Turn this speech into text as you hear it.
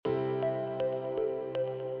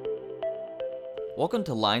Welcome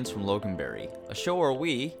to Lines from Loganberry, a show where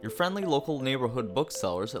we, your friendly local neighborhood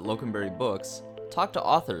booksellers at Loganberry Books, talk to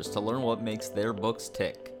authors to learn what makes their books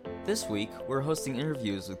tick. This week, we're hosting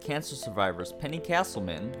interviews with cancer survivors Penny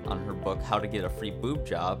Castleman on her book How to Get a Free Boob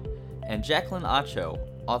Job, and Jacqueline Acho,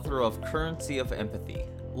 author of Currency of Empathy.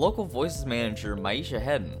 Local Voices manager Maisha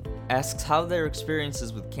Hedden asks how their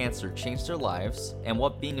experiences with cancer changed their lives and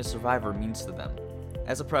what being a survivor means to them.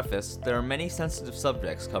 As a preface, there are many sensitive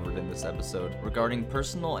subjects covered in this episode regarding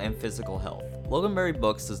personal and physical health. Loganberry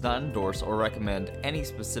Books does not endorse or recommend any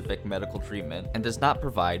specific medical treatment and does not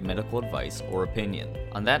provide medical advice or opinion.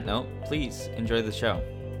 On that note, please enjoy the show.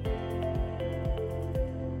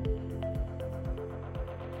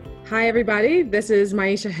 Hi, everybody. This is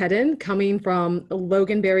Maisha Hedden coming from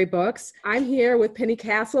Loganberry Books. I'm here with Penny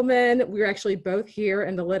Castleman. We're actually both here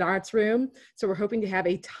in the Lit Arts Room. So we're hoping to have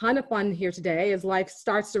a ton of fun here today as life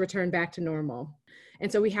starts to return back to normal. And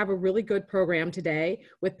so we have a really good program today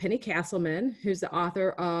with Penny Castleman, who's the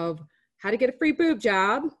author of How to Get a Free Boob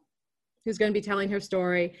Job, who's going to be telling her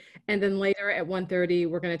story. And then later at 1:30,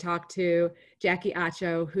 we're going to talk to Jackie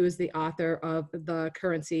Acho, who's the author of The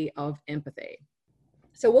Currency of Empathy.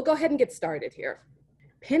 So we'll go ahead and get started here.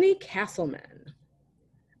 Penny Castleman.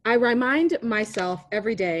 I remind myself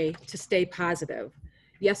every day to stay positive.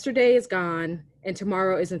 Yesterday is gone and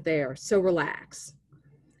tomorrow isn't there, so relax.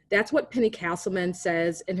 That's what Penny Castleman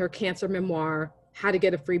says in her cancer memoir, How to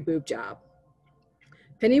Get a Free Boob Job.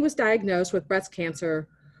 Penny was diagnosed with breast cancer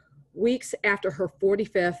weeks after her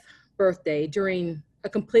 45th birthday during a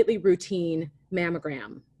completely routine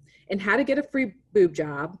mammogram. In How to Get a Free Boob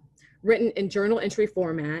Job, written in journal entry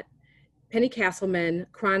format, Penny Castleman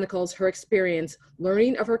chronicles her experience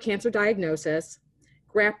learning of her cancer diagnosis,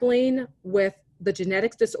 grappling with the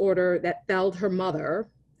genetics disorder that felled her mother,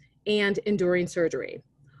 and enduring surgery.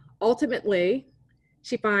 Ultimately,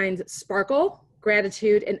 she finds sparkle,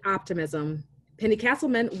 gratitude, and optimism. Penny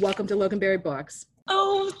Castleman, welcome to Loganberry Books.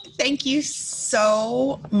 Oh, thank you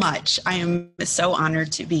so much. I am so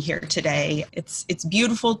honored to be here today. It's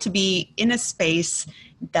beautiful to be in a space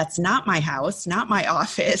that's not my house, not my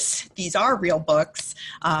office. These are real books.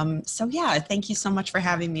 So yeah, thank you so much for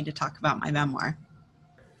having me to talk about my memoir.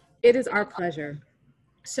 It is our pleasure.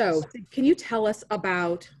 So can you tell us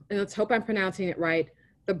about, and let's hope I'm pronouncing it right,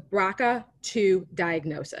 the BRCA2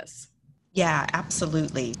 diagnosis? Yeah,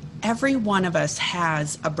 absolutely. Every one of us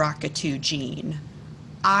has a BRCA2 gene.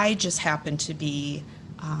 I just happen to be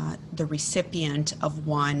the recipient of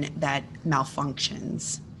one that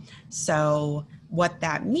malfunctions. So what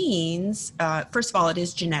that means, first of all, it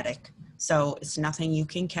is genetic. So it's nothing you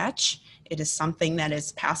can catch. It is something that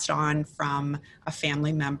is passed on from a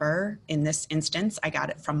family member. In this instance, I got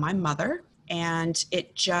it from my mother. And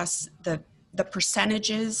it just, the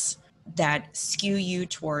percentages that skew you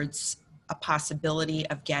towards a possibility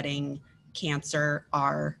of getting cancer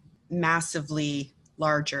are massively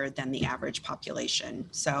larger than the average population.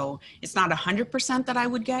 So it's not 100% that I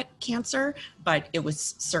would get cancer, but it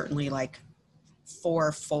was certainly like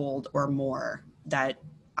fourfold or more that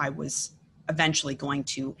I was eventually going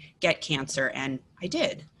to get cancer, and I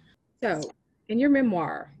did. So in your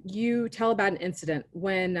memoir, you tell about an incident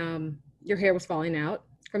when your hair was falling out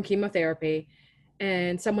from chemotherapy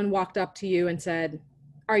and someone walked up to you and said,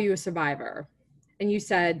 "Are you a survivor?" And you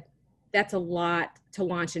said, "That's a lot to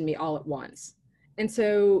launch in me all at once." And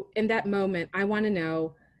so in that moment, I want to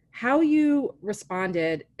know how you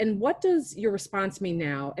responded and what does your response mean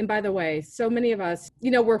now? And by the way, so many of us,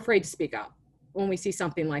 we're afraid to speak up when we see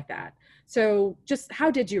something like that. So just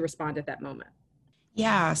how did you respond at that moment?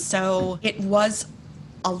 Yeah, so it was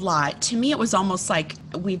a lot. To me, it was almost like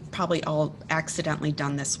we've probably all accidentally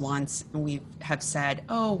done this once, and we have said,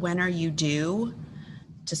 "Oh, when are you due?"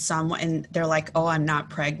 to someone, and they're like, "Oh, I'm not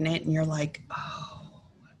pregnant." And you're like, "Oh,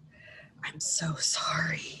 I'm so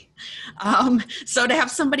sorry." So to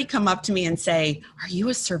have somebody come up to me and say, "Are you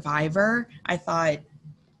a survivor?" I thought,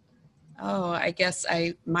 oh, I guess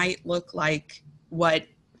I might look like what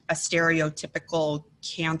a stereotypical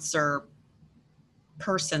cancer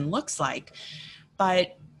person looks like.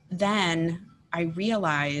 But then I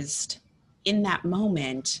realized in that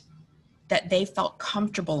moment that they felt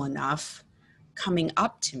comfortable enough coming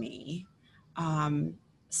up to me.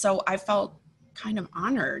 So I felt kind of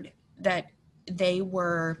honored that they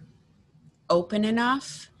were open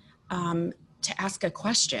enough to ask a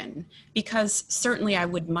question, because certainly I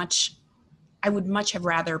would much have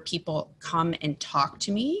rather people come and talk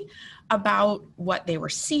to me about what they were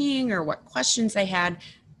seeing or what questions they had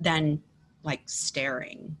than like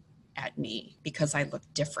staring at me because I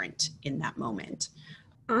looked different in that moment.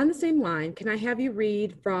 On the same line, can I have you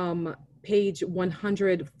read from page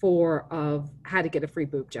 104 of How to Get a Free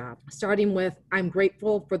Boob Job, starting with, I'm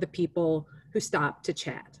grateful for the people who stop to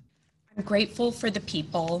chat. I'm grateful for the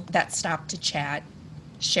people that stop to chat,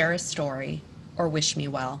 share a story, or wish me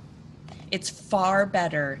well. It's far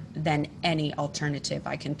better than any alternative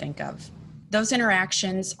I can think of. Those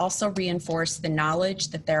interactions also reinforce the knowledge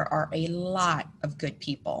that there are a lot of good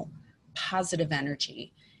people, positive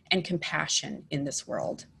energy, and compassion in this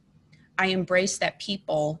world. I embrace that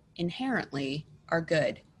people inherently are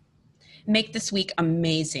good. Make this week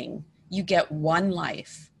amazing. You get one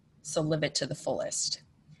life, so live it to the fullest.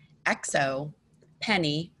 XO,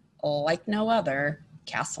 Penny, like no other,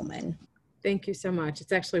 Castleman. Thank you so much.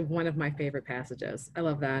 It's actually one of my favorite passages. I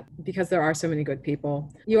love that because there are so many good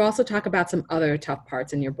people. You also talk about some other tough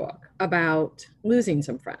parts in your book, about losing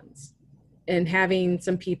some friends and having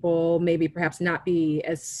some people maybe perhaps not be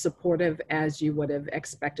as supportive as you would have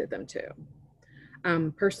expected them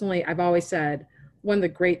to. Personally, I've always said one of the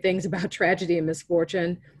great things about tragedy and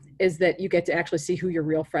misfortune is that you get to actually see who your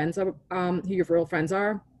real friends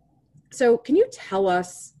are. So can you tell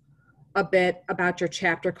us a bit about your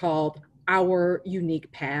chapter called Our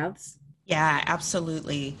Unique Paths? Yeah,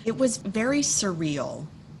 absolutely. It was very surreal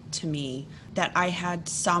to me that I had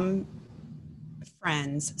some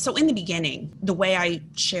friends. So in the beginning, the way I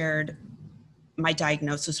shared my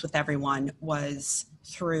diagnosis with everyone was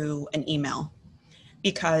through an email,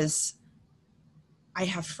 because I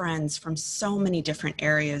have friends from so many different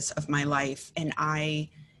areas of my life, and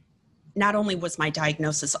not only was my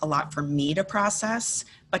diagnosis a lot for me to process,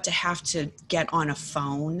 but to have to get on a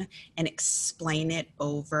phone and explain it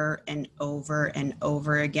over and over and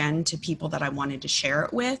over again to people that I wanted to share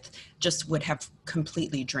it with just would have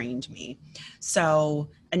completely drained me. So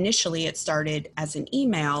initially it started as an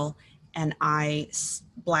email, and I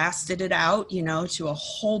blasted it out, to a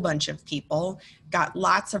whole bunch of people, got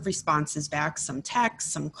lots of responses back, some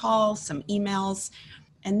texts, some calls, some emails.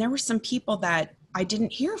 And there were some people that I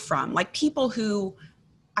didn't hear from, like people who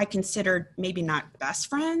I considered maybe not best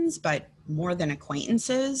friends, but more than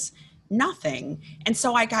acquaintances, nothing. And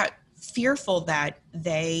so I got fearful that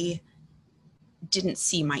they didn't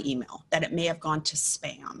see my email, that it may have gone to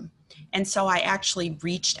spam. And so I actually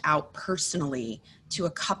reached out personally to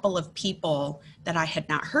a couple of people that I had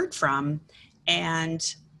not heard from.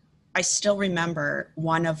 And I still remember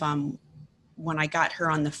one of them, when I got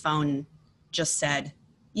her on the phone, just said,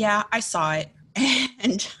 "Yeah, I saw it."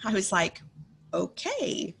 And I was like,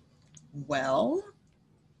 okay, well,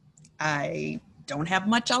 I don't have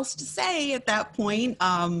much else to say at that point.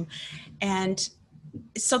 And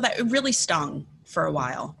so that it really stung for a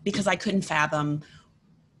while, because I couldn't fathom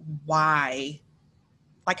why.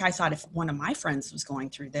 Like, I thought if one of my friends was going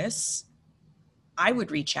through this, I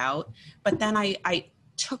would reach out. But then I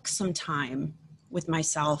took some time with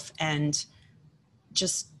myself and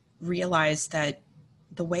just realized that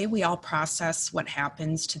the way we all process what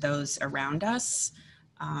happens to those around us,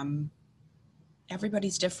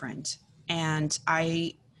 everybody's different. And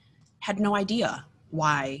I had no idea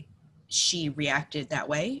why she reacted that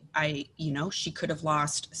way. She could have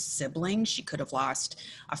lost siblings. She could have lost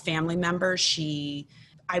a family member.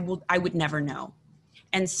 I would never know.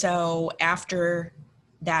 And so after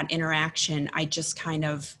that interaction, I just kind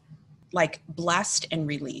of like blessed and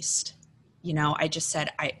released. I just said,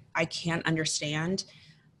 I can't understand.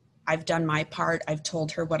 I've done my part. I've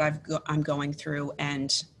told her what I'm going through,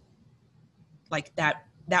 and like that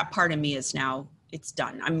part of me is now, it's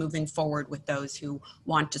done. I'm moving forward with those who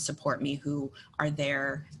want to support me, who are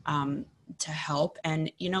there to help.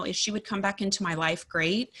 And, if she would come back into my life,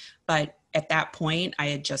 great. But at that point, I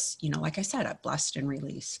had just, like I said, I blessed and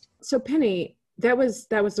released. So Penny, that was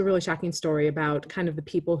a really shocking story about kind of the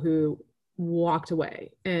people who walked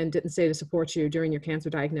away and didn't stay to support you during your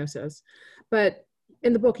cancer diagnosis. But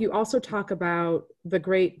in the book, you also talk about the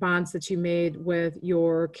great bonds that you made with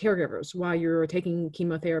your caregivers while you were taking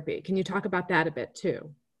chemotherapy. Can you talk about that a bit too?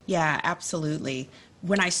 Yeah, absolutely.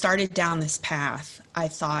 When I started down this path, I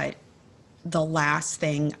thought the last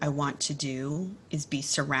thing I want to do is be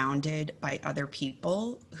surrounded by other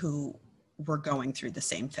people who were going through the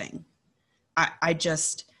same thing.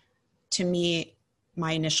 To me,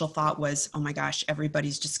 my initial thought was, oh my gosh,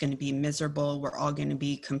 everybody's just going to be miserable. We're all going to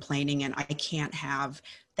be complaining, and I can't have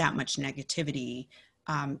that much negativity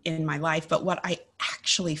in my life. But what I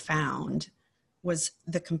actually found was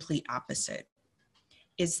the complete opposite,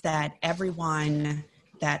 is that everyone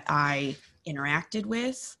that I interacted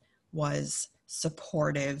with was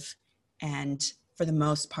supportive and, for the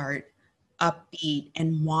most part, upbeat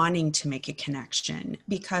and wanting to make a connection,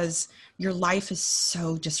 because your life is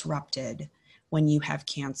so disrupted when you have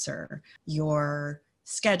cancer. Your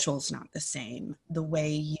schedule's not the same. The way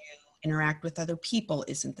you interact with other people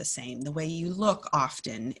isn't the same. The way you look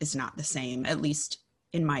often is not the same, at least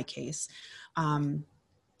in my case.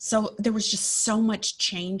 So there was just so much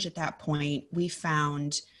change at that point. We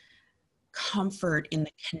found comfort in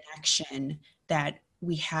the connection that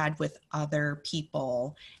we had with other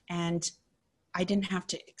people. And I didn't have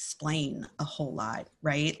to explain a whole lot,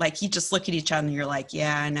 right? Like you just look at each other and you're like,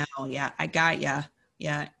 yeah, I know. Yeah, I got ya.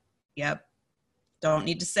 Yeah. Yep. Don't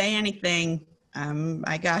need to say anything.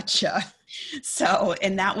 I gotcha. So,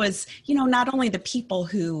 and that was, not only the people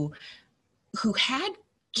who had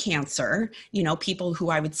cancer, people who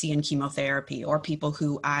I would see in chemotherapy or people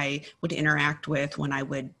who I would interact with when I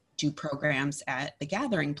would do programs at the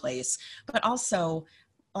Gathering Place, but also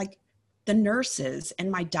like the nurses and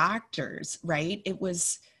my doctors, right?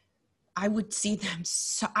 I would see them.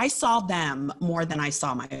 So I saw them more than I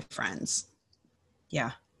saw my friends.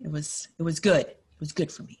 Yeah, it was good. It was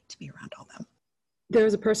good for me to be around all them. There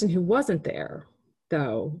was a person who wasn't there,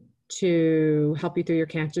 though, to help you through your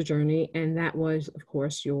cancer journey, and that was, of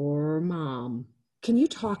course, your mom. Can you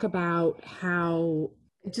talk about how,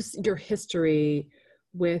 just your history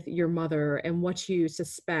with your mother and what you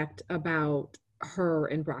suspect about her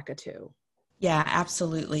and BRCA2? Yeah,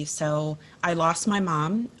 absolutely. So I lost my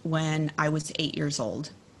mom when I was 8 years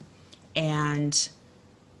old. And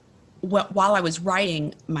while I was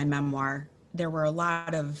writing my memoir, there were a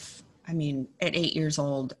lot of, at 8 years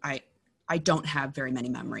old, I don't have very many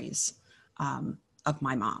memories of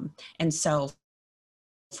my mom. And so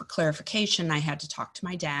for clarification, I had to talk to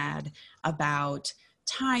my dad about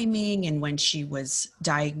timing and when she was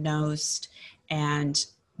diagnosed. And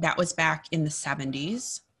that was back in the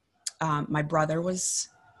 70s. My brother it was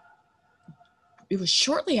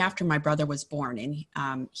shortly after my brother was born,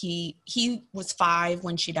 and he was 5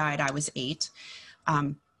 when she died. I was 8.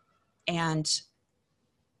 And,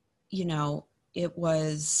 it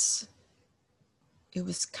was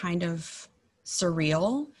kind of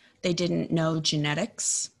surreal. They didn't know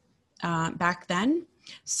genetics back then.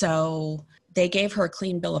 So they gave her a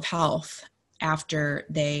clean bill of health after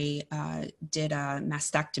they did a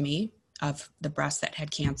mastectomy of the breast that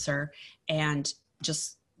had cancer and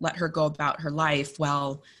just let her go about her life.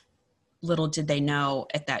 Well, little did they know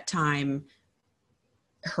at that time,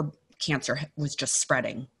 her cancer was just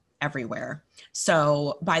spreading everywhere.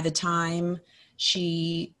 So by the time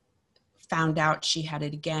she found out she had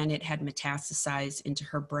it again, it had metastasized into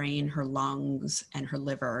her brain, her lungs, and her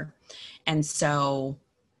liver. And so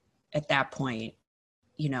at that point,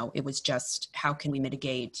 it was just, how can we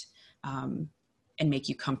mitigate and make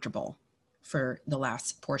you comfortable for the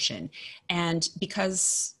last portion? And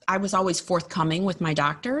because I was always forthcoming with my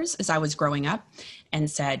doctors as I was growing up and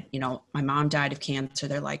said, my mom died of cancer.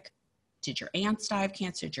 They're like, did your aunts die of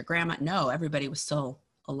cancer? Did your grandma? No, everybody was still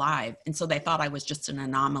alive. And so they thought I was just an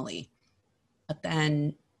anomaly. But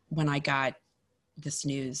then when I got this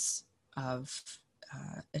news of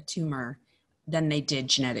a tumor, then they did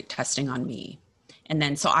genetic testing on me. And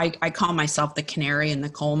then, so I call myself the canary in the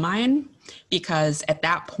coal mine, because at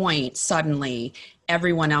that point, suddenly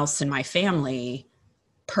everyone else in my family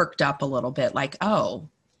perked up a little bit, like, oh,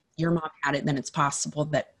 your mom had it, then it's possible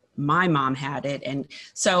that my mom had it. And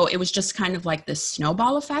so it was just kind of like this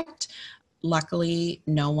snowball effect. Luckily,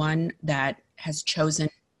 no one that has chosen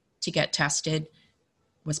to get tested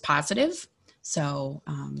was positive. So,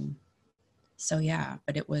 yeah,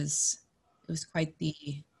 but it was quite the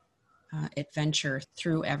adventure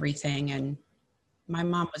through everything. And my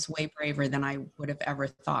mom was way braver than I would have ever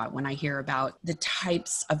thought. When I hear about the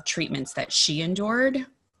types of treatments that she endured,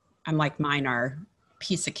 I'm like, mine are a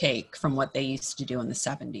piece of cake from what they used to do in the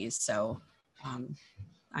 70s. So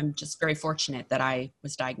I'm just very fortunate that I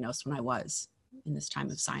was diagnosed when I was in this time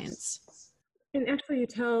of science. And actually, you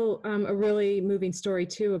tell a really moving story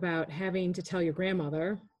too about having to tell your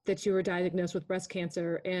grandmother that you were diagnosed with breast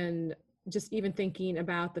cancer, and just even thinking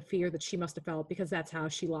about the fear that she must have felt, because that's how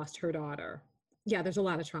she lost her daughter. Yeah, there's a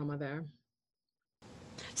lot of trauma there.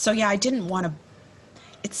 So yeah, I didn't want to,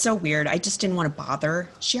 it's so weird. I just didn't want to bother.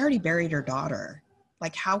 She already buried her daughter.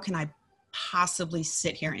 Like, how can I possibly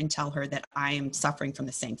sit here and tell her that I am suffering from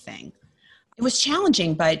the same thing? It was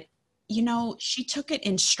challenging, but she took it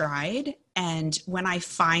in stride. And when I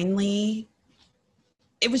finally,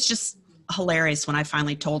 it was just hilarious when I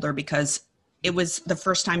finally told her, because it was the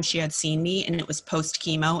first time she had seen me, and it was post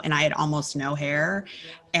chemo, and I had almost no hair.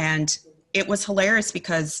 And it was hilarious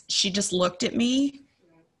because she just looked at me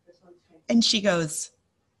and she goes,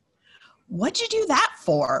 "What'd you do that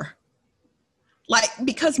for?" like,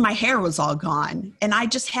 because my hair was all gone and I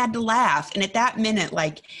just had to laugh. And at that minute,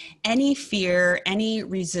 like any fear, any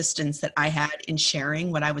resistance that I had in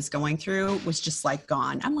sharing what I was going through was just like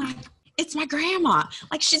gone. I'm like, it's my grandma.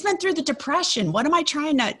 Like, she's been through the Depression. What am I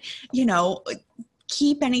trying to,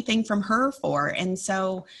 keep anything from her for? And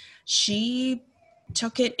so she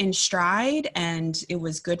took it in stride, and it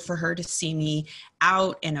was good for her to see me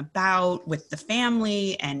out and about with the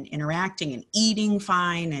family and interacting and eating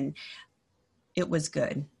fine. And it was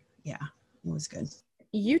good. Yeah, it was good.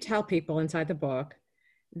 You tell people inside the book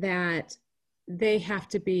that they have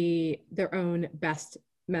to be their own best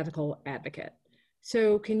medical advocate.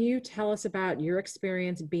 So can you tell us about your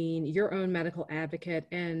experience being your own medical advocate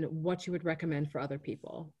and what you would recommend for other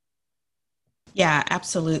people? Yeah,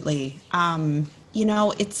 absolutely. If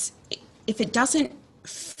it doesn't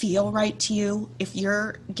feel right to you, if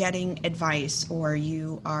you're getting advice or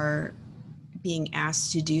you are being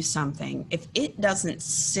asked to do something, if it doesn't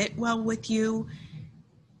sit well with you,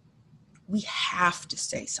 we have to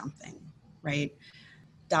say something, right?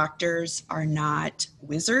 Doctors are not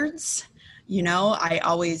wizards. I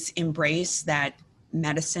always embrace that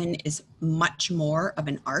medicine is much more of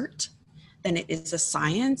an art than it is a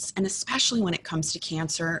science. And especially when it comes to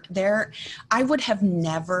cancer, I would have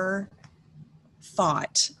never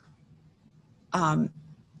thought,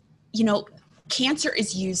 cancer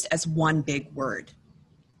is used as one big word,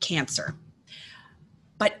 cancer.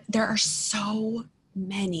 But there are so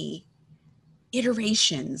many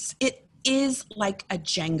iterations. It is like a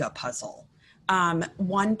Jenga puzzle.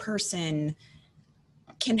 One person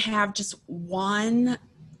can have just one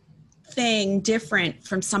thing different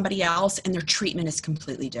from somebody else, and their treatment is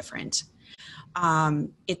completely different.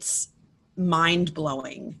 It's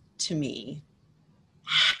mind-blowing to me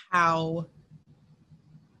how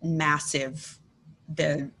massive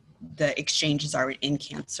the exchanges are in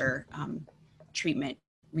cancer treatment,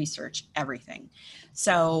 research, everything.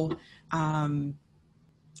 So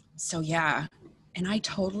yeah, and I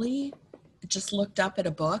totally just looked up at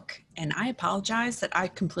a book, and I apologize that I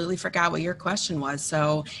completely forgot what your question was.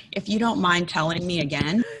 So if you don't mind telling me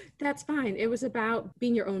again. That's fine. It was about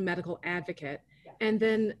being your own medical advocate. And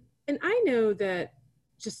I know that,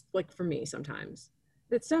 just like for me sometimes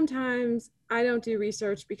I don't do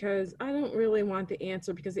research because I don't really want the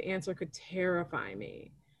answer, because the answer could terrify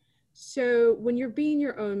me. So when you're being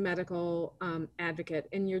your own medical advocate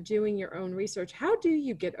and you're doing your own research, how do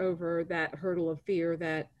you get over that hurdle of fear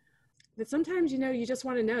that sometimes, you just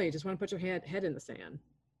want to know, you just want to put your head in the sand?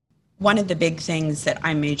 One of the big things that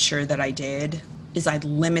I made sure that I did is I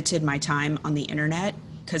limited my time on the internet,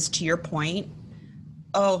 because to your point,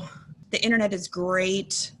 the internet is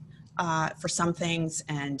great for some things,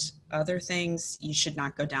 and other things you should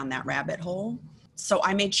not go down that rabbit hole. So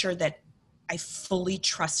I made sure that I fully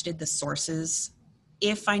trusted the sources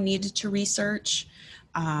if I needed to research.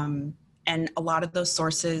 And a lot of those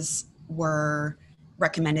sources were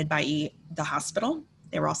recommended by the hospital.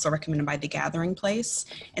 They were also recommended by the Gathering Place.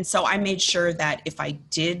 And so I made sure that if I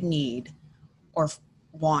did need or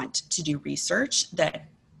want to do research, that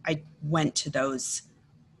I went to those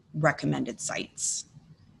recommended sites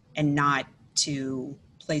and not to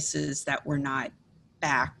places that were not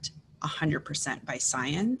backed 100% by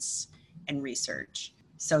science and research.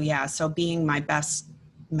 So yeah, so being my best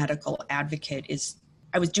medical advocate is,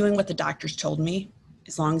 I was doing what the doctors told me,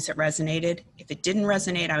 as long as it resonated. If it didn't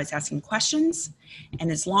resonate, I was asking questions.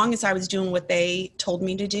 And as long as I was doing what they told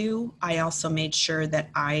me to do, I also made sure that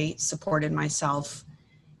I supported myself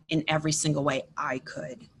in every single way I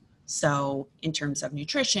could. So in terms of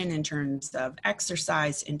nutrition, in terms of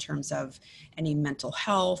exercise, in terms of any mental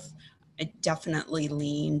health, I definitely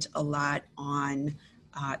leaned a lot on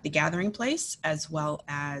the Gathering Place, as well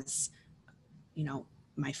as,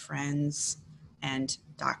 my friends and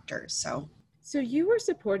doctors. So you were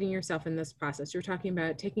supporting yourself in this process. You're talking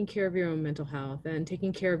about taking care of your own mental health and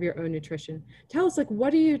taking care of your own nutrition. Tell us,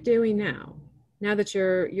 what are you doing now? Now that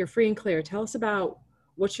you're free and clear, tell us about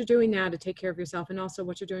what you're doing now to take care of yourself, and also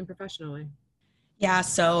what you're doing professionally. Yeah,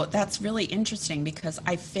 so that's really interesting, because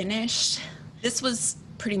I finished, this was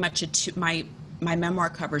pretty much my memoir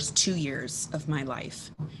covers 2 years of my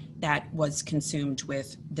life that was consumed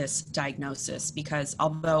with this diagnosis, because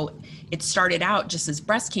although it started out just as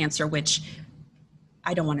breast cancer, which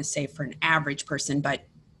I don't want to say for an average person, but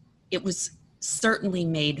it was certainly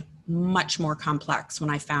made much more complex when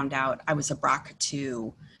I found out I was a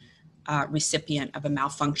BRCA2 recipient of a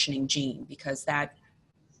malfunctioning gene, because that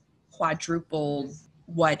quadrupled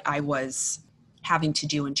what I was having to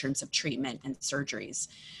do in terms of treatment and surgeries.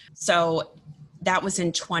 So that was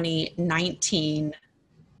in 2019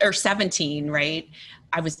 or 17, right?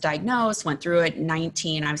 I was diagnosed, went through it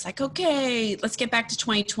 19. I was like, okay, let's get back to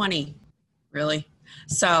 2020. Really?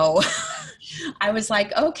 So I was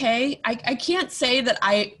like, okay, I can't say that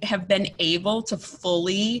I have been able to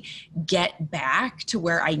fully get back to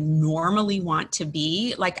where I normally want to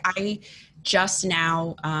be. Like I just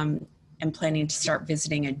now am planning to start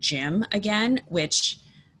visiting a gym again, which,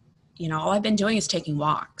 all I've been doing is taking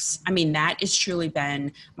walks. I mean, that has truly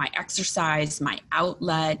been my exercise, my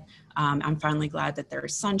outlet. I'm finally glad that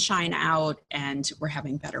there's sunshine out and we're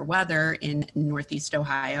having better weather in Northeast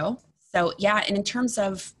Ohio. So yeah, and in terms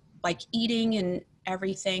of like eating and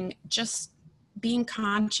everything, just being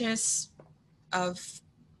conscious of,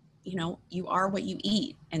 you are what you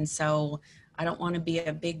eat. And so I don't want to be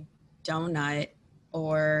a big donut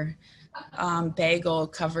or bagel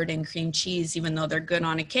covered in cream cheese, even though they're good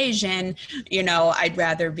on occasion. I'd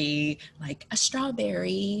rather be like a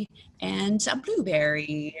strawberry and a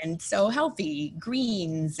blueberry, and so healthy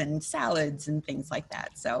greens and salads and things like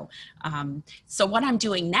that. So what I'm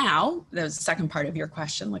doing now, the second part of your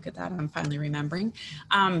question, look at that, I'm finally remembering.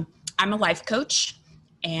 I'm a life coach,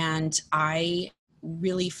 and I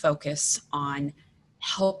really focus on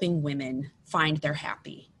helping women find their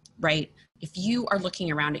happy, right? If you are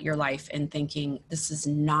looking around at your life and thinking, this is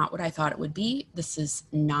not what I thought it would be, this is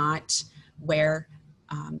not where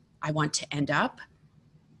I want to end up,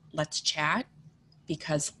 let's chat,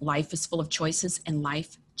 because life is full of choices and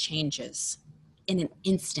life changes in an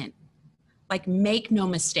instant. Like, make no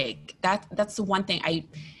mistake. That's the one thing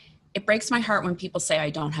it breaks my heart when people say I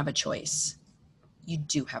don't have a choice. You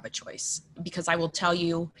do have a choice, because I will tell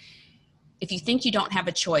you, if you think you don't have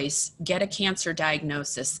a choice, get a cancer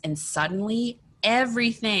diagnosis and suddenly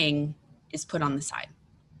everything is put on the side,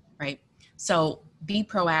 right? So be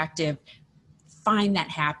proactive, find that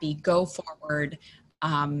happy, go forward,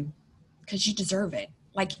 because you deserve it.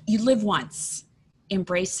 Like, you live once,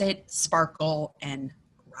 embrace it, sparkle, and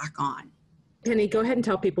rock on. Penny, go ahead and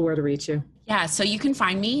tell people where to reach you. Yeah, so you can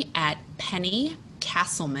find me at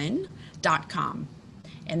pennycastleman.com.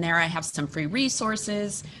 And there I have some free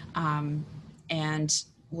resources, and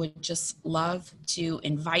would just love to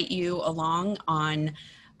invite you along on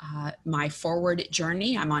my forward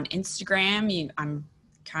journey. I'm on Instagram. I'm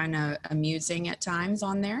kind of amusing at times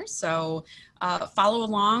on there. So follow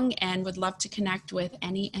along, and would love to connect with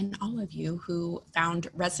any and all of you who found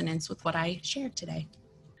resonance with what I shared today.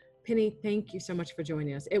 Penny, thank you so much for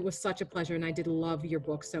joining us. It was such a pleasure, and I did love your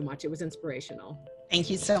book so much. It was inspirational. Thank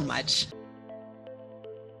you so much.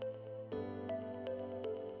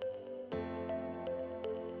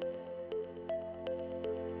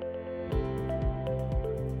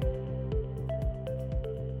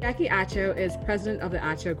 Jackie Acho is president of the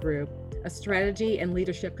Acho Group, a strategy and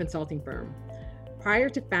leadership consulting firm. Prior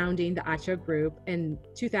to founding the Acho Group in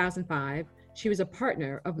 2005, she was a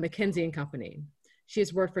partner of McKinsey & Company. She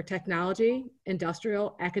has worked for technology,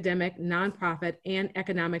 industrial, academic, nonprofit, and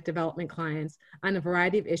economic development clients on a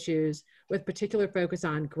variety of issues, with particular focus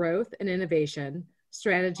on growth and innovation,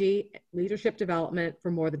 strategy, leadership development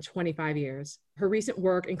for more than 25 years. Her recent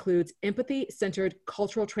work includes empathy-centered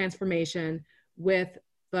cultural transformation with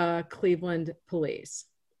the Cleveland Police.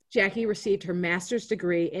 Jackie received her master's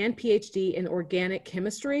degree and PhD in organic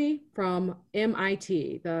chemistry from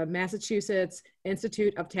MIT, the Massachusetts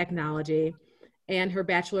Institute of Technology, and her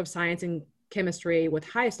Bachelor of Science in Chemistry with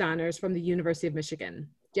highest honors from the University of Michigan.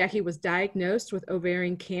 Jackie was diagnosed with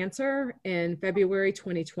ovarian cancer in February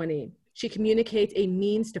 2020. She communicates a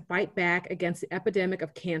means to fight back against the epidemic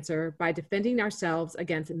of cancer by defending ourselves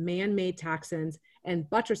against man-made toxins and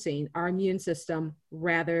buttressing our immune system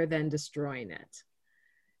rather than destroying it.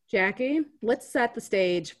 Jackie, let's set the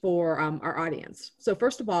stage for our audience. So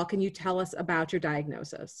first of all, can you tell us about your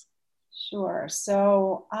diagnosis? Sure.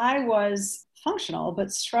 So I was functional,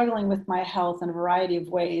 but struggling with my health in a variety of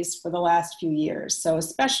ways for the last few years. So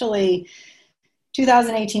especially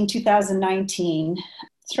 2018, 2019,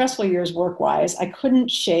 stressful years work-wise, I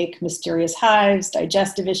couldn't shake mysterious hives,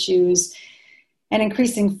 digestive issues, and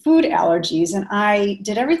increasing food allergies. And I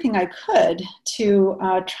did everything I could to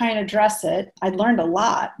try and address it. I'd learned a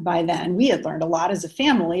lot by then. We had learned a lot as a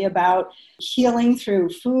family about healing through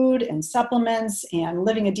food and supplements and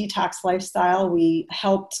living a detox lifestyle. We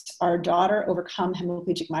helped our daughter overcome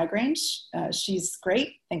hemiplegic migraines. She's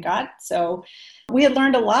great, thank God. So we had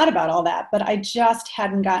learned a lot about all that, but I just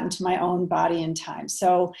hadn't gotten to my own body in time.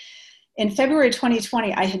 So in February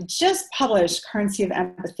 2020, I had just published Currency of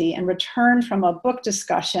Empathy and returned from a book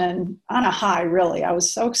discussion on a high, really. I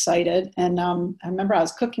was so excited. And I remember I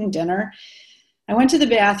was cooking dinner I went to the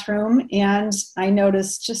bathroom and I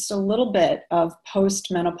noticed just a little bit of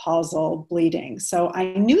postmenopausal bleeding. So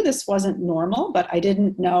I knew this wasn't normal, but I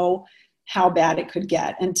didn't know how bad it could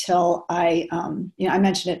get until I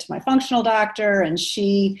mentioned it to my functional doctor, and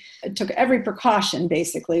she took every precaution,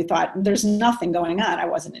 basically thought there's nothing going on. I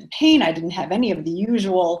wasn't in pain. I didn't have any of the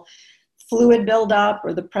usual fluid buildup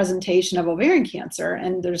or the presentation of ovarian cancer.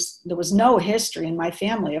 And there was no history in my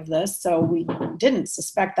family of this. So we didn't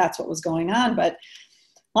suspect that's what was going on. But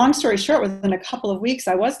long story short, within a couple of weeks,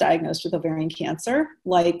 I was diagnosed with ovarian cancer.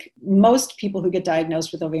 Like most people who get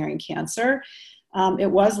diagnosed with ovarian cancer, it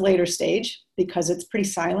was later stage because it's pretty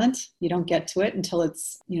silent. You don't get to it until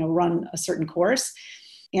it's, run a certain course.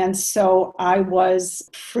 And so I was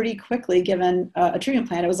pretty quickly given a treatment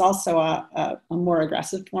plan. It was also a more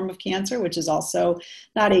aggressive form of cancer, which is also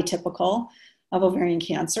not atypical of ovarian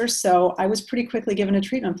cancer. So I was pretty quickly given a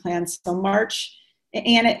treatment plan. So March,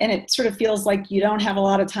 and it sort of feels like you don't have a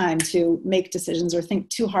lot of time to make decisions or think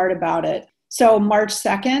too hard about it. So March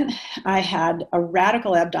 2nd, I had a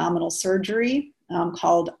radical abdominal surgery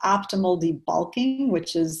called optimal debulking,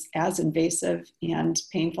 which is as invasive and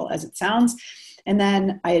painful as it sounds. And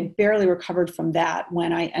then I had barely recovered from that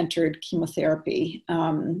when I entered chemotherapy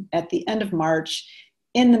at the end of March.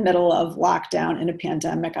 In the middle of lockdown in a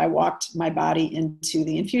pandemic, I walked my body into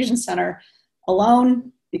the infusion center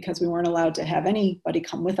alone because we weren't allowed to have anybody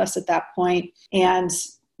come with us at that point. And,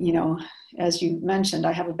 as you mentioned,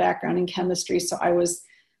 I have a background in chemistry, so I was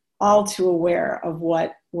all too aware of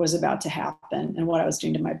what was about to happen and what I was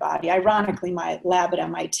doing to my body. Ironically, my lab at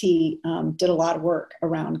MIT did a lot of work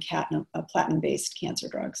around platinum-based cancer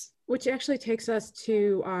drugs. Which actually takes us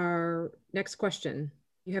to our next question.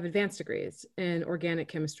 You have advanced degrees in organic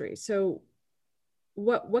chemistry. So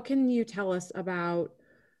what can you tell us about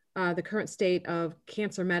the current state of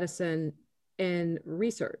cancer medicine and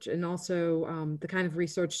research, and also the kind of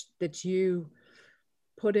research that you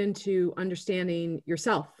put into understanding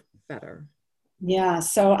yourself better? Yeah,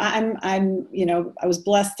 so I was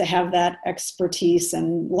blessed to have that expertise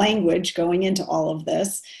and language going into all of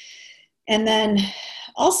this. And then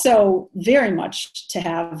also very much to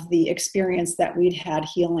have the experience that we'd had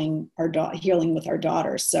healing with our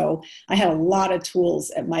daughters. So I had a lot of tools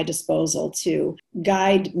at my disposal to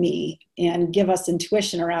guide me and give us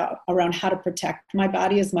intuition around how to protect my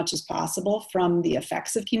body as much as possible from the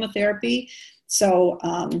effects of chemotherapy. So,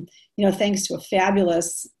 thanks to a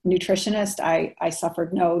fabulous nutritionist, I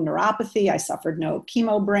suffered no neuropathy. I suffered no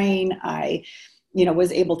chemo brain. I,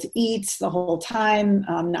 was able to eat the whole time,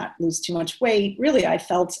 not lose too much weight. Really, I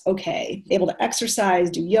felt okay. Able to exercise,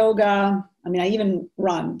 do yoga. I even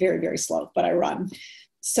run very, very slow, but I run.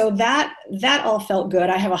 So that all felt good.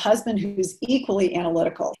 I have a husband who's equally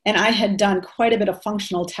analytical, and I had done quite a bit of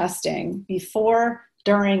functional testing before,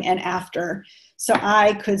 during, and after. So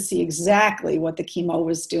I could see exactly what the chemo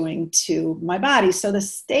was doing to my body. So the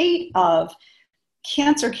state of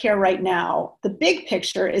cancer care right now, the big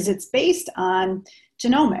picture is it's based on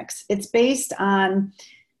genomics. It's based on,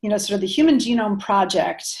 sort of the Human Genome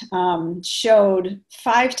Project showed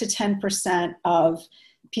 5 to 10% of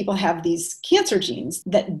people have these cancer genes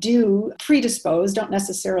that do predispose, don't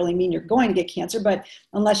necessarily mean you're going to get cancer, but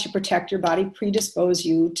unless you protect your body, predispose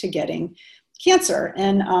you to getting cancer.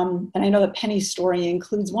 And I know that Penny's story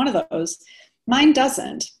includes one of those. Mine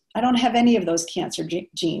doesn't. I don't have any of those cancer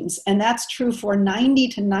genes. And that's true for 90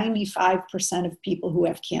 to 95% of people who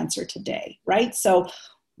have cancer today, right? So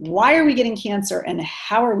why are we getting cancer and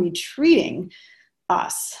how are we treating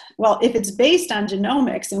us? Well, if it's based on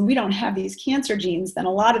genomics and we don't have these cancer genes, then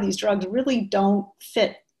a lot of these drugs really don't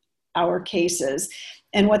fit our cases.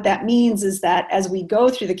 And what that means is that as we go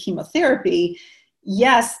through the chemotherapy,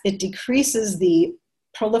 yes, it decreases the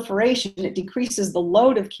proliferation, it decreases the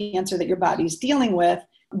load of cancer that your body's dealing with,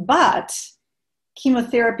 but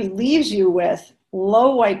chemotherapy leaves you with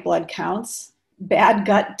low white blood counts, bad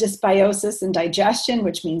gut dysbiosis and digestion,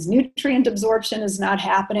 which means nutrient absorption is not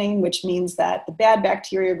happening, which means that the bad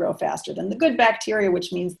bacteria grow faster than the good bacteria,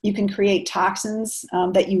 which means you can create toxins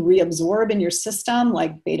that you reabsorb in your system,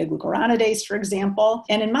 like beta-glucuronidase, for example.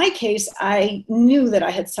 And in my case, I knew that I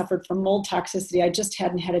had suffered from mold toxicity. I just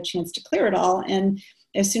hadn't had a chance to clear it all. And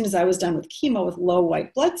as soon as I was done with chemo with low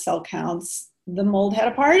white blood cell counts, the mold had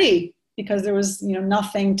a party because there was,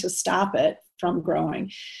 nothing to stop it from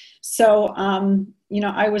growing. So,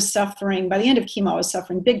 I was suffering, by the end of chemo, I was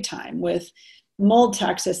suffering big time with mold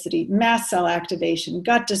toxicity, mast cell activation,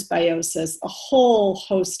 gut dysbiosis, a whole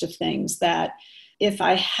host of things that if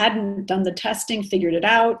I hadn't done the testing, figured it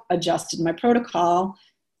out, adjusted my protocol,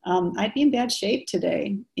 I'd be in bad shape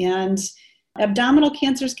today. And Abdominal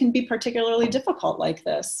cancers can be particularly difficult like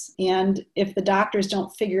this. And if the doctors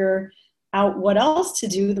don't figure out what else to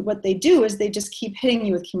do, what they do is they just keep hitting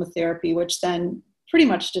you with chemotherapy, which then pretty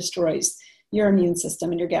much destroys your immune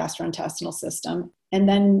system and your gastrointestinal system. And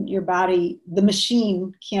then your body, the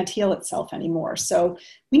machine, can't heal itself anymore. So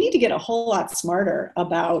we need to get a whole lot smarter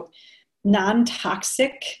about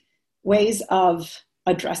non-toxic ways of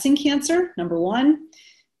addressing cancer, number one,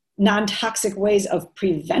 non-toxic ways of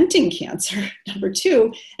preventing cancer, number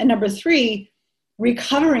two, and number three,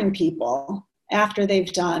 recovering people after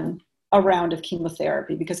they've done a round of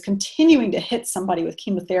chemotherapy, because continuing to hit somebody with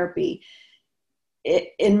chemotherapy,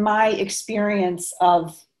 in my experience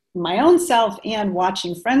of my own self and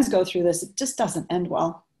watching friends go through this, it just doesn't end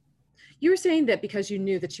well. You were saying that because you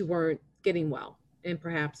knew that you weren't getting well and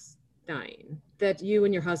perhaps dying, that you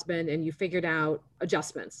and your husband and you figured out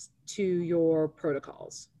adjustments to your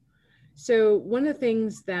protocols. So one of the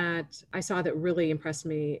things that I saw that really impressed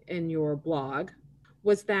me in your blog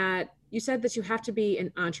was that you said that you have to be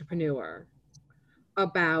an entrepreneur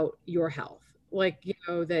about your health. Like, you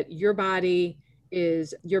know, that your body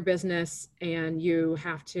is your business and you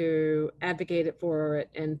have to advocate it for it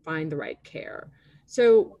and find the right care.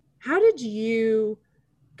 So how did you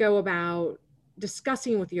go about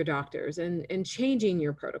discussing with your doctors and changing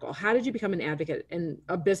your protocol? How did you become an advocate and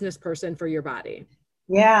a business person for your body?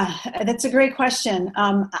 Yeah, that's a great question.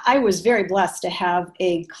 I was very blessed to have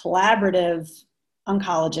a collaborative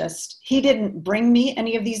oncologist. He didn't bring me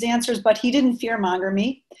any of these answers, but he didn't fearmonger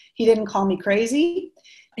me. He didn't call me crazy.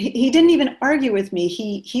 He didn't even argue with me.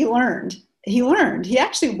 He learned. He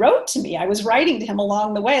actually wrote to me. I was writing to him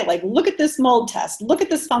along the way, like, look at this mold test. Look at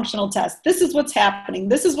this functional test. This is what's happening.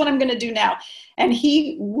 This is what I'm going to do now. And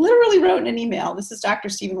he literally wrote in an email. This is Dr.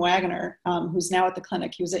 Stephen Wagner, who's now at the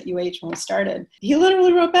clinic. He was at UH when we started. He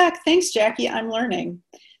literally wrote back, thanks, Jackie, I'm learning.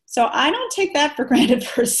 So I don't take that for granted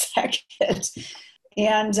for a second.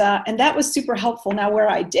 And that was super helpful. Now, where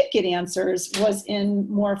I did get answers was in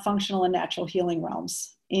more functional and natural healing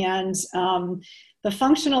realms. And the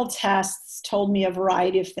functional tests told me a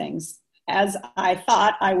variety of things. As I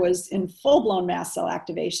thought, I was in full-blown mast cell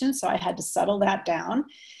activation, so I had to settle that down.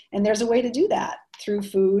 And there's a way to do that through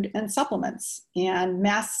food and supplements. And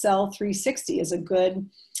Mast Cell 360 is a good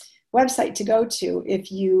website to go to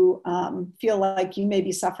if you feel like you may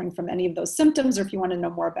be suffering from any of those symptoms or if you want to know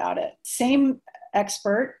more about it. Same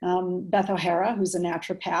expert, Beth O'Hara, who's a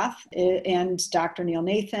naturopath, and Dr. Neil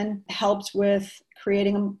Nathan helped with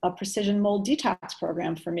creating a precision mold detox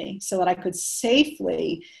program for me so that I could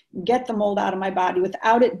safely get the mold out of my body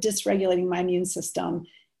without it dysregulating my immune system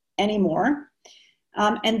anymore.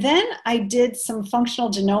 And then I did some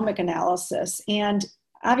functional genomic analysis, and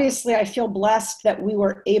obviously I feel blessed that we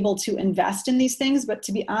were able to invest in these things, but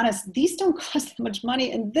to be honest, these don't cost that much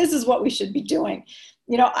money, and this is what we should be doing.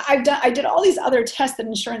 You know, I did all these other tests that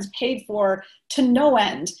insurance paid for to no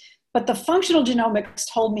end, but the functional genomics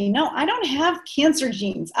told me, no, I don't have cancer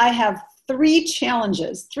genes. I have three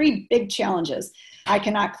big challenges. I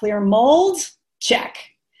cannot clear mold, check.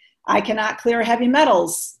 I cannot clear heavy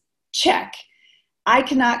metals, check. I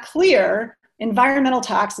cannot clear environmental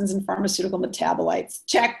toxins and pharmaceutical metabolites,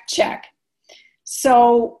 check, check.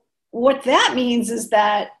 So what that means is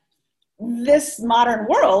that this modern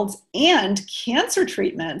world and cancer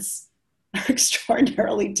treatments are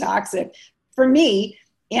extraordinarily toxic for me,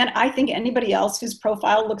 and I think anybody else whose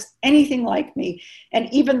profile looks anything like me. And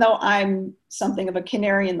even though I'm something of a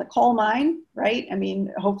canary in the coal mine, right? I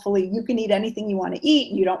mean, hopefully you can eat anything you want to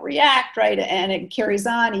eat and you don't react, right? And it carries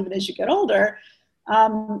on even as you get older.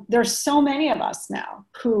 There's so many of us now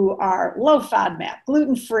who are low FODMAP,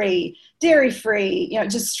 gluten-free, dairy-free, you know,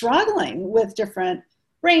 just struggling with different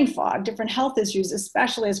brain fog, different health issues,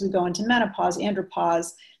 especially as we go into menopause,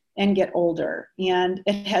 andropause, and get older. And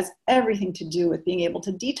it has everything to do with being able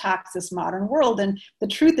to detox this modern world. And the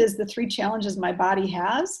truth is, the three challenges my body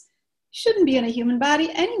has shouldn't be in a human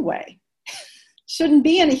body anyway. Shouldn't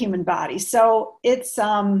be in a human body. So it's,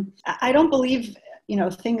 I don't believe, you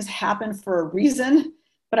know, things happen for a reason,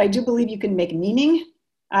 but I do believe you can make meaning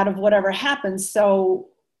out of whatever happens. So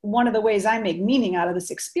one of the ways I make meaning out of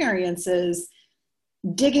this experience is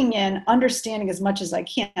digging in, understanding as much as I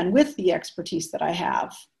can with the expertise that I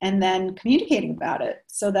have, and then communicating about it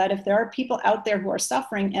so that if there are people out there who are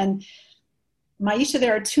suffering, and Maisha,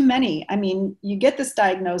 there are too many. I mean, you get this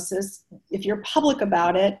diagnosis, if you're public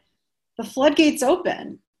about it, the floodgates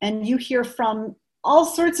open and you hear from all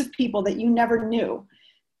sorts of people that you never knew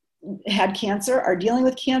had cancer, are dealing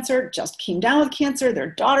with cancer, just came down with cancer, their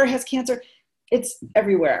daughter has cancer. It's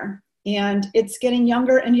everywhere. And it's getting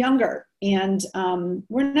younger and younger. And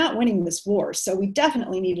we're not winning this war. So we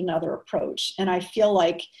definitely need another approach. And I feel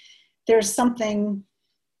like there's something,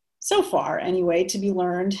 so far anyway, to be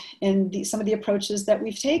learned in some of the approaches that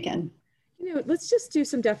we've taken. Let's just do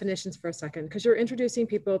some definitions for a second, because you're introducing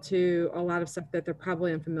people to a lot of stuff that they're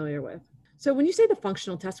probably unfamiliar with. So when you say the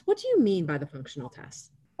functional test, what do you mean by the functional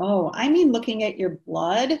test? Oh, I mean looking at your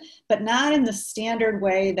blood, but not in the standard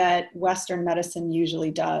way that Western medicine usually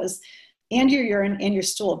does, and your urine and your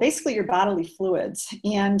stool, basically your bodily fluids,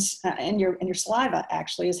 and your saliva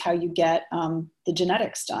actually is how you get the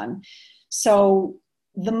genetics done. So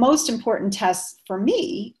the most important tests for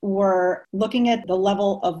me were looking at the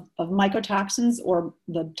level of mycotoxins, or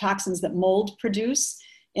the toxins that mold produce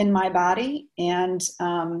in my body. And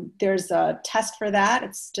there's a test for that.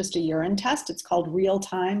 It's just a urine test. It's called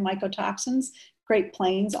real-time mycotoxins. Great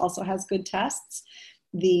Plains also has good tests.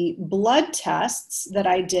 The blood tests that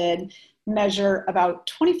I did measure about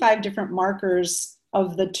 25 different markers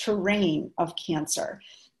of the terrain of cancer.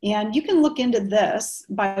 And you can look into this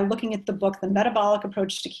by looking at the book, The Metabolic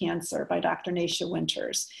Approach to Cancer by Dr. Nasha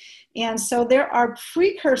Winters. And so there are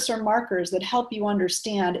precursor markers that help you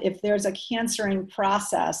understand if there's a cancering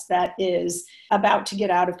process that is about to get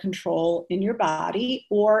out of control in your body,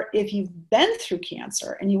 or if you've been through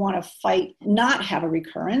cancer and you want to fight, not have a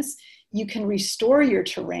recurrence. You can restore your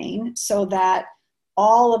terrain so that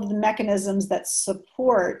all of the mechanisms that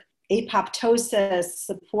support apoptosis,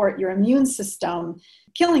 support your immune system,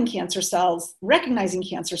 killing cancer cells, recognizing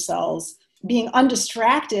cancer cells, being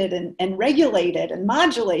undistracted and regulated and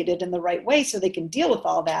modulated in the right way so they can deal with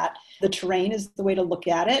all that. The terrain is the way to look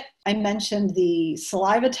at it. I mentioned the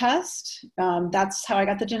saliva test. That's how I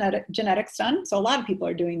got the genetics done. So a lot of people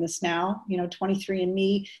are doing this now.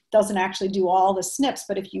 23andMe doesn't actually do all the SNPs,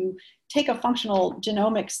 but if you take a functional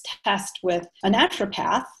genomics test with a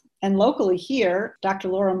naturopath, and locally here, Dr.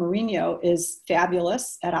 Laura Mourinho is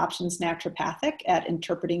fabulous at Options Naturopathic at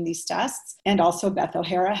interpreting these tests. And also Beth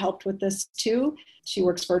O'Hara helped with this too. She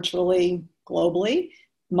works virtually globally.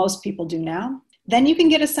 Most people do now. Then you can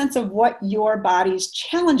get a sense of what your body's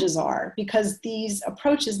challenges are, because these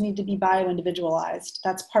approaches need to be bio-individualized.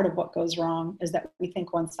 That's part of what goes wrong, is that we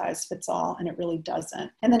think one size fits all, and it really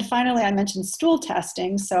doesn't. And then finally, I mentioned stool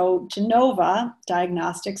testing. So Genova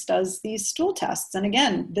Diagnostics does these stool tests. And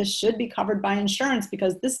again, this should be covered by insurance,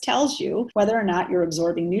 because this tells you whether or not you're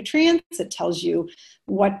absorbing nutrients. It tells you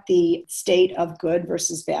what the state of good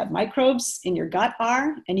versus bad microbes in your gut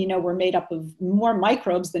are. And we're made up of more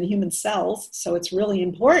microbes than human cells. So it's really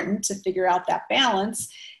important to figure out that balance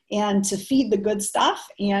and to feed the good stuff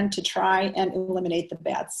and to try and eliminate the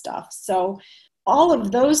bad stuff. So all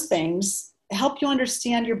of those things help you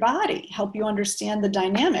understand your body, help you understand the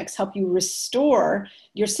dynamics, help you restore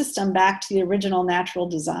your system back to the original natural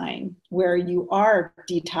design, where you are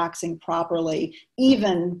detoxing properly,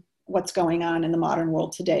 even what's going on in the modern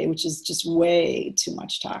world today, which is just way too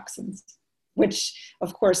much toxins, which,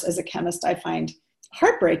 of course, as a chemist, I find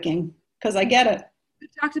heartbreaking, because I get it. You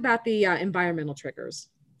talked about the environmental triggers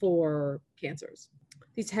for cancers,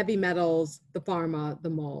 these heavy metals, the pharma, the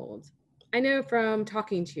mold. I know from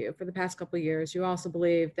talking to you for the past couple of years, you also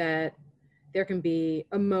believe that there can be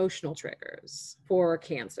emotional triggers for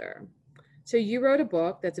cancer. So you wrote a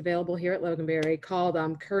book that's available here at Loganberry called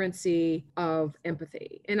Currency of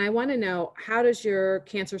Empathy. And I want to know, how does your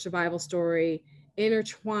cancer survival story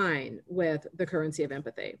intertwine with the currency of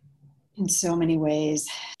empathy? In so many ways.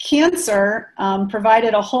 Cancer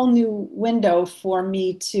provided a whole new window for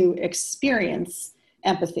me to experience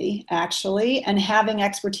empathy, actually, and having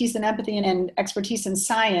expertise in empathy and expertise in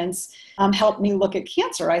science helped me look at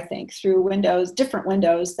cancer, I think, through different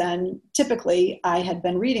windows than typically I had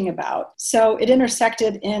been reading about. So it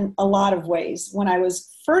intersected in a lot of ways. When I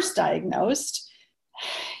was first diagnosed,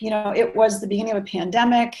 it was the beginning of a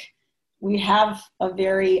pandemic. We have a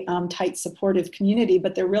very tight, supportive community,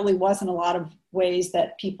 but there really wasn't a lot of ways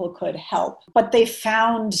that people could help. But they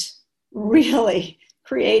found really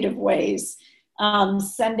creative ways.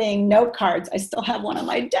 Sending note cards. I still have one on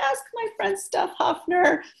my desk. My friend Steph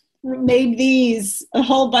Huffner made these, a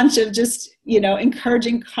whole bunch of just,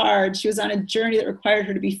 encouraging cards. She was on a journey that required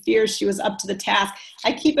her to be fierce. She was up to the task.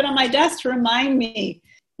 I keep it on my desk to remind me.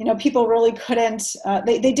 People really couldn't,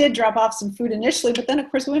 they did drop off some food initially, but then of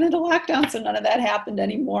course we went into lockdown, so none of that happened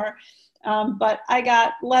anymore. But I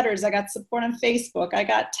got letters, I got support on Facebook, I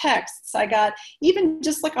got texts, I got even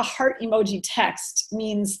just like a heart emoji text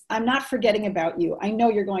means I'm not forgetting about you. I know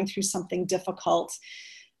you're going through something difficult.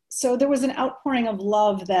 So there was an outpouring of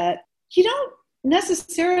love that you don't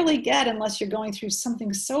necessarily get unless you're going through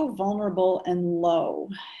something so vulnerable and low.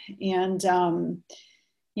 And,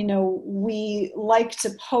 we like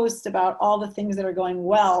to post about all the things that are going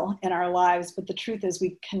well in our lives, but the truth is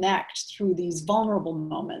we connect through these vulnerable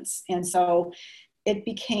moments. And so it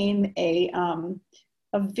became a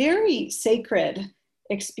very sacred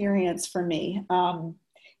experience for me,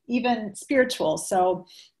 even spiritual. So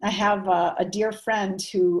I have a dear friend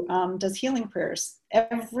who does healing prayers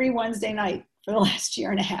every Wednesday night for the last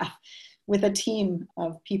year and a half with a team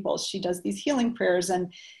of people. She does these healing prayers,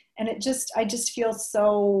 and I just feel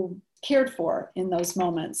so cared for in those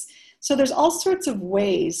moments. So there's all sorts of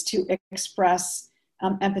ways to express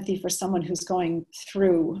empathy for someone who's going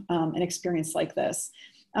through an experience like this.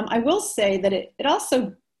 I will say that it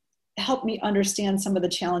also helped me understand some of the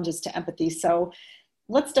challenges to empathy. So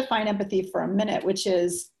let's define empathy for a minute, which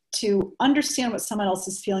is to understand what someone else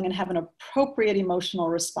is feeling and have an appropriate emotional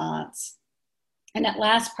response. And that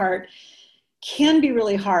last part can be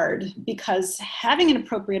really hard, because having an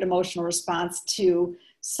appropriate emotional response to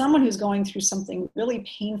someone who's going through something really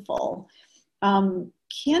painful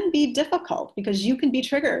can be difficult, because you can be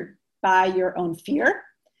triggered by your own fear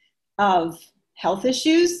of health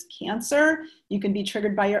issues, cancer. You can be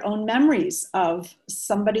triggered by your own memories of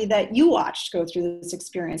somebody that you watched go through this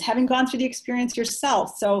experience, having gone through the experience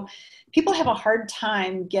yourself. So people have a hard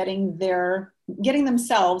time getting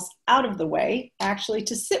themselves out of the way, actually,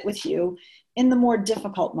 to sit with you in the more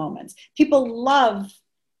difficult moments. People love.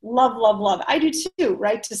 I do too,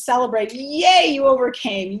 right? To celebrate, yay, you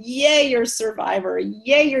overcame, yay, you're a survivor,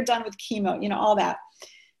 yay, you're done with chemo, all that.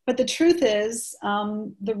 But the truth is,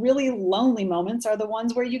 the really lonely moments are the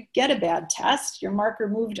ones where you get a bad test, your marker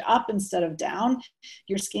moved up instead of down,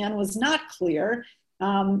 your scan was not clear.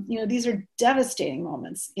 These are devastating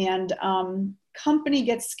moments. And company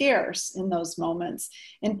gets scarce in those moments,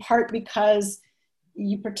 in part because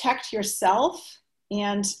you protect yourself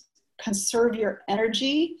and conserve your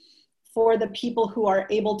energy for the people who are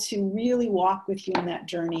able to really walk with you in that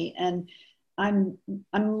journey. And I'm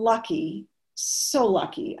lucky, so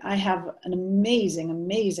lucky. I have an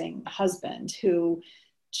amazing husband who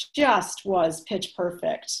just was pitch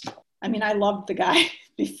perfect. I mean, I loved the guy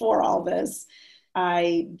before all this.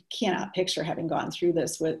 I cannot picture having gone through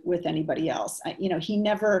this with anybody else. He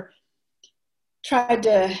never tried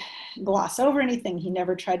to gloss over anything. He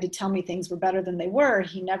never tried to tell me things were better than they were.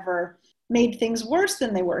 He never made things worse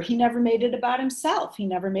than they were. He never made it about himself. He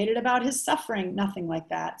never made it about his suffering, nothing like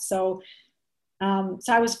that. So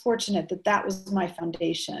I was fortunate that was my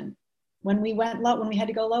foundation. When we went low, when we had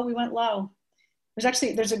to go low, we went low.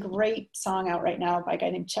 There's a great song out right now by a guy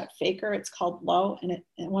named Chet Faker. It's called Low. And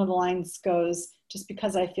one of the lines goes, just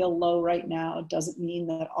because I feel low right now doesn't mean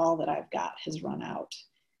that all that I've got has run out.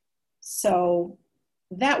 So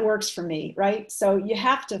that works for me, right? So you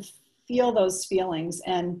have to feel those feelings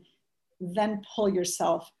and then pull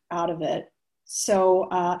yourself out of it. So,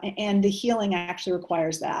 and the healing actually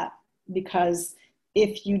requires that, because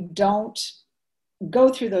if you don't go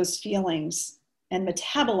through those feelings and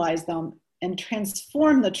metabolize them and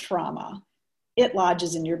transform the trauma, it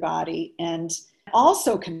lodges in your body and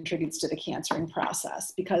also contributes to the cancering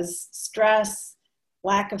process, because stress,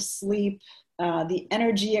 lack of sleep, the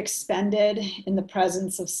energy expended in the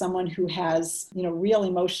presence of someone who has, real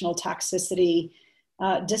emotional toxicity,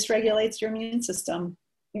 dysregulates your immune system.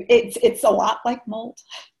 It's a lot like mold.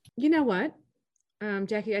 You know what,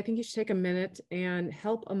 Jackie, I think you should take a minute and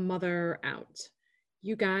help a mother out.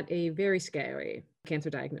 You got a very scary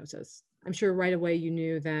cancer diagnosis. I'm sure right away you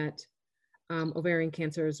knew that ovarian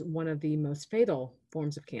cancer is one of the most fatal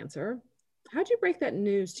forms of cancer. How'd you break that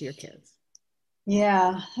news to your kids?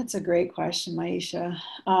 Yeah, that's a great question, Maisha.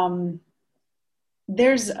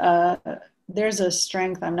 There's a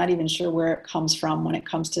strength, I'm not even sure where it comes from when it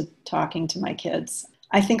comes to talking to my kids.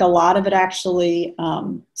 I think a lot of it actually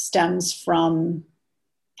stems from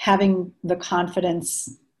having the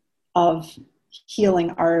confidence of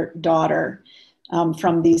healing our daughter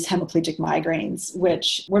from these hemiplegic migraines,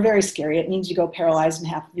 which were very scary. It means you go paralyzed in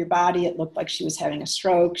half of your body. It looked like she was having a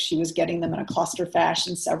stroke. She was getting them in a cluster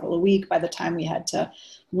fashion, several a week, by the time we had to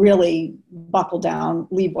really buckle down,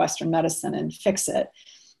 leave Western medicine and fix it.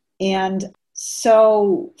 And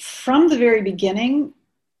so from the very beginning,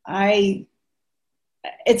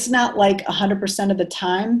 it's not like 100% of the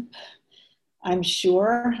time, I'm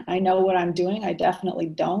sure I know what I'm doing. I definitely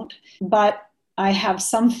don't. But I have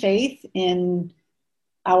some faith in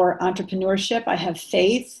our entrepreneurship. I have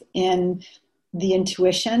faith in the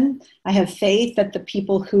intuition. I have faith that the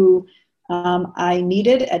people who I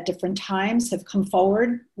needed at different times have come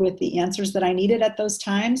forward with the answers that I needed at those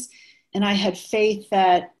times. And I had faith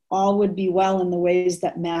that all would be well in the ways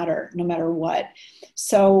that matter, no matter what.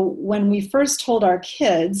 So when we first told our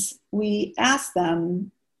kids, we asked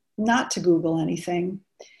them, not to Google anything.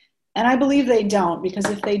 And I believe they don't, because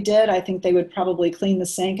if they did, I think they would probably clean the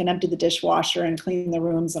sink and empty the dishwasher and clean the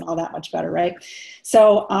rooms and all that much better, right?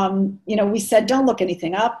 So, we said, don't look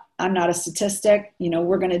anything up. I'm not a statistic.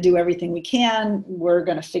 We're going to do everything we can. We're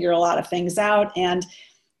going to figure a lot of things out. And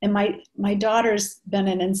my daughter's been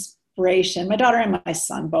an inspiration. My daughter and my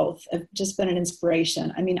son both have just been an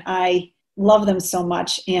inspiration. I mean, I love them so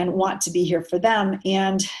much and want to be here for them.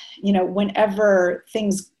 And, whenever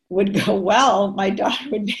things would go well, my daughter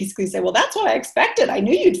would basically say, well, that's what I expected. I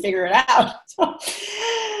knew you'd figure it out. So,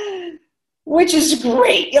 which is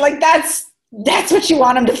great. Like, that's what you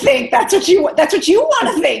want them to think. That's what you want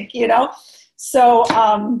to think, So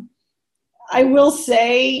I will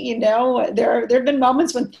say, there have been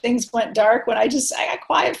moments when things went dark, when I got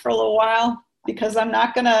quiet for a little while, because I'm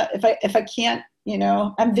not gonna, if I can't,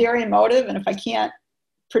 I'm very emotive, and if I can't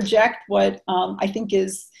project what I think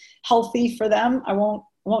is healthy for them, I won't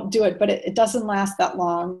do it. But it doesn't last that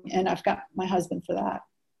long, and I've got my husband for that.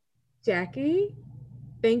 Jackie,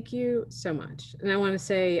 thank you so much. And I want to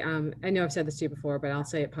say, I know I've said this to you before, but I'll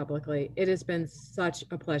say it publicly. It has been such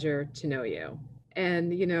a pleasure to know you.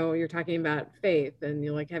 And, you're talking about faith, and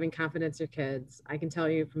you're like having confidence in your kids. I can tell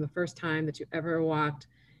you from the first time that you ever walked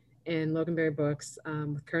in Loganberry Books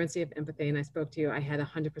with Currency of Empathy, and I spoke to you, I had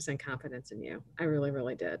 100% confidence in you. I really,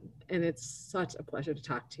 really did. And it's such a pleasure to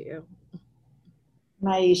talk to you.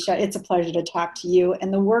 Maisha, it's a pleasure to talk to you.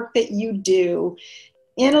 And the work that you do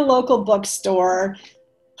in a local bookstore,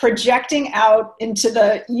 projecting out into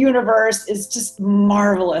the universe, is just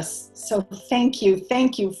marvelous. So thank you.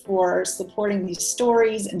 Thank you for supporting these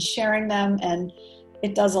stories and sharing them. And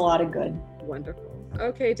it does a lot of good. Wonderful.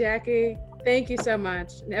 Okay, Jackie, thank you so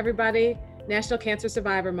much. And everybody, National Cancer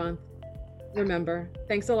Survivor Month. Remember.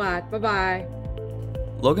 Thanks a lot. Bye-bye.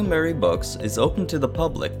 Loganberry Books is open to the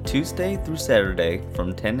public Tuesday through Saturday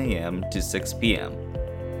from 10 a.m. to 6 p.m.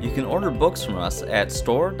 You can order books from us at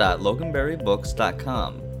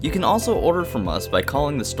store.loganberrybooks.com. You can also order from us by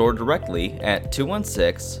calling the store directly at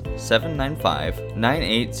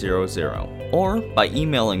 216-795-9800 or by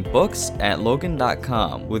emailing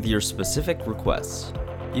books@logan.com with your specific requests.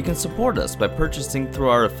 You can support us by purchasing through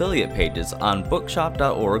our affiliate pages on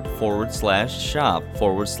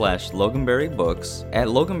bookshop.org/shop/Loganberry Books, at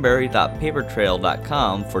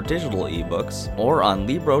loganberry.papertrail.com for digital ebooks, or on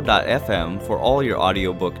libro.fm for all your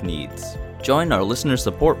audiobook needs. Join our listener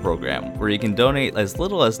support program, where you can donate as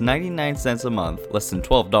little as 99 cents a month, less than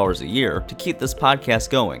 $12 a year, to keep this podcast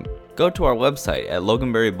going. Go to our website at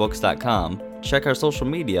loganberrybooks.com, check our social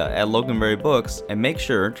media at Loganberry Books, and make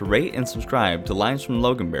sure to rate and subscribe to Lines from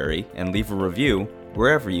Loganberry and leave a review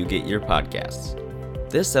wherever you get your podcasts.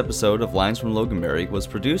 This episode of Lines from Loganberry was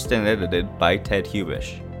produced and edited by Ted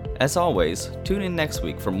Hubish. As always, tune in next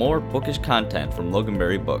week for more bookish content from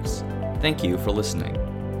Loganberry Books. Thank you for listening.